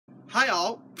Hi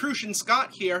all, Prussian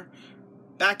Scott here,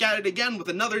 back at it again with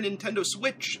another Nintendo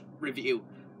Switch review.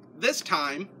 This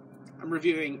time, I'm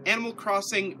reviewing Animal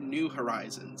Crossing New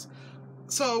Horizons.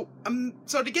 So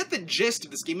to get the gist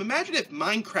of this game, imagine if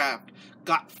Minecraft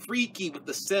got freaky with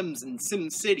The Sims and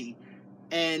SimCity,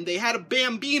 and they had a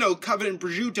Bambino covered in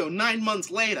prosciutto 9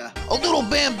 months later. A little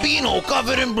Bambino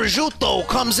covered in prosciutto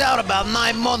comes out about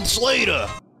 9 months later.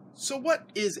 So what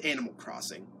is Animal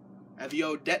Crossing? Have you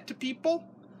owed debt to people?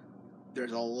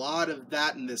 There's a lot of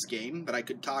that in this game that I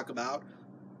could talk about,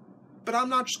 but I'm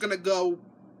not just going to go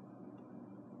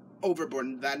overboard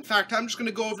into that. In fact, I'm just going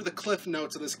to go over the cliff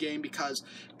notes of this game because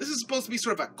this is supposed to be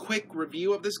sort of a quick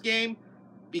review of this game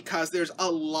because there's a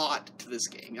lot to this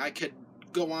game. I could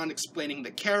go on explaining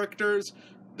the characters,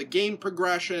 the game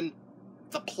progression,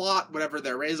 the plot, whatever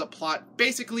there is a plot.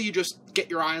 Basically, you just get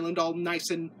your island all nice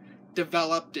and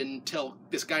developed until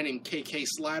this guy named KK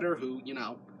Slatter, who, you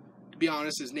know, to be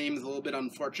honest, his name is a little bit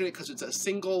unfortunate because it's a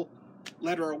single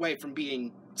letter away from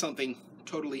being something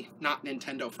totally not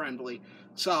Nintendo friendly.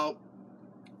 So,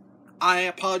 I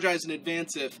apologize in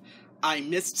advance if I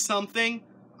missed something.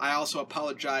 I also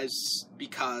apologize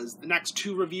because the next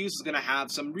 2 reviews is going to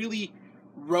have some really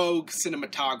rogue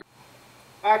cinematography.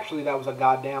 Actually, that was a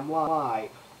goddamn lie.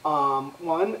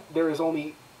 One,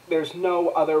 there's no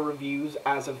other reviews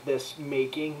as of this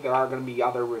making. There are going to be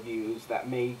other reviews that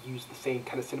may use the same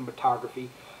kind of cinematography.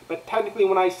 But technically,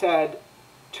 when I said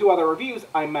 2 other reviews,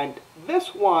 I meant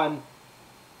this one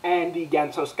and the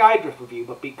Genso Skydrift review.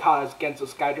 But because Genso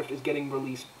Skydrift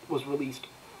was released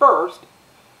first,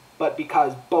 but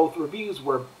because both reviews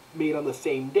were made on the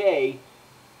same day,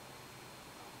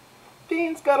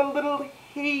 things got a little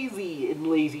hazy in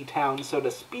Lazy Town, so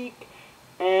to speak.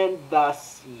 And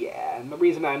thus, yeah, and the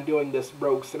reason I'm doing this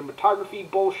rogue cinematography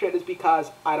bullshit is because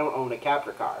I don't own a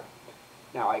capture card.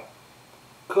 Now, I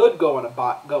could go and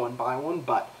buy one,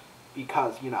 but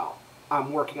because, you know,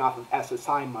 I'm working off of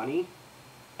SSI money,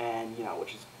 and, you know,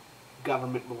 which is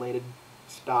government-related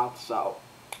stuff, so,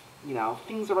 you know,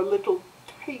 things are a little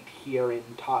tight here in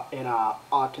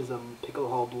autism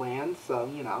Picklehaube land, so,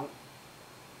 you know,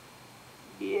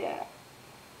 yeah.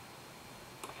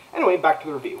 Anyway, back to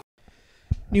the review.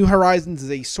 New Horizons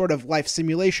is a sort of life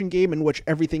simulation game in which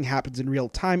everything happens in real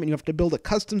time and you have to build a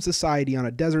custom society on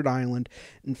a desert island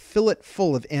and fill it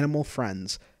full of animal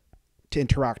friends to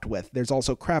interact with. There's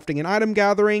also crafting and item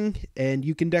gathering, and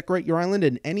you can decorate your island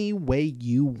in any way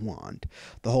you want.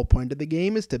 The whole point of the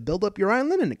game is to build up your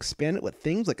island and expand it with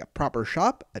things like a proper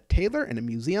shop, a tailor, and a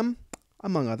museum,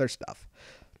 among other stuff.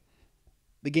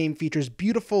 The game features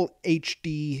beautiful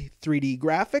HD 3D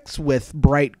graphics with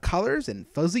bright colors and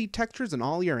fuzzy textures and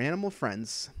all your animal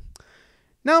friends.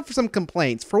 Now for some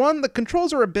complaints. For one, the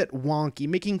controls are a bit wonky,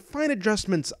 making fine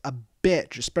adjustments a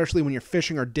bitch, especially when you're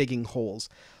fishing or digging holes.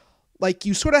 Like,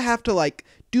 you sort of have to, like,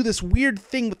 do this weird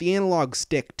thing with the analog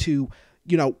stick to,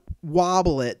 you know,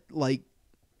 wobble it, like,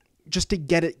 just to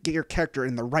get your character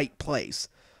in the right place.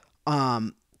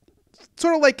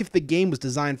 Sort of like if the game was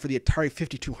designed for the Atari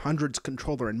 5200's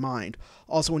controller in mind.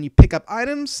 Also, when you pick up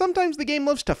items, sometimes the game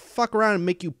loves to fuck around and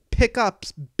make you pick up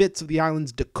bits of the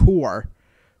island's decor,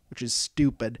 which is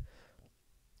stupid.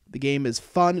 The game is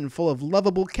fun and full of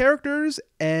lovable characters,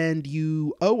 and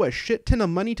you owe a shit ton of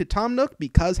money to Tom Nook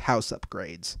because house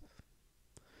upgrades.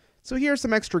 So here's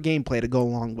some extra gameplay to go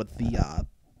along with the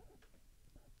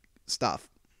stuff.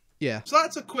 Yeah. So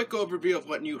that's a quick overview of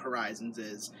what New Horizons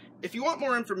is. If you want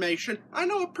more information, I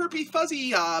know a perpy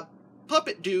fuzzy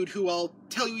puppet dude who will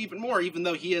tell you even more, even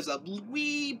though he is a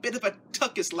wee bit of a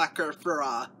tuckus lecker for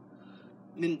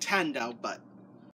Nintendo, but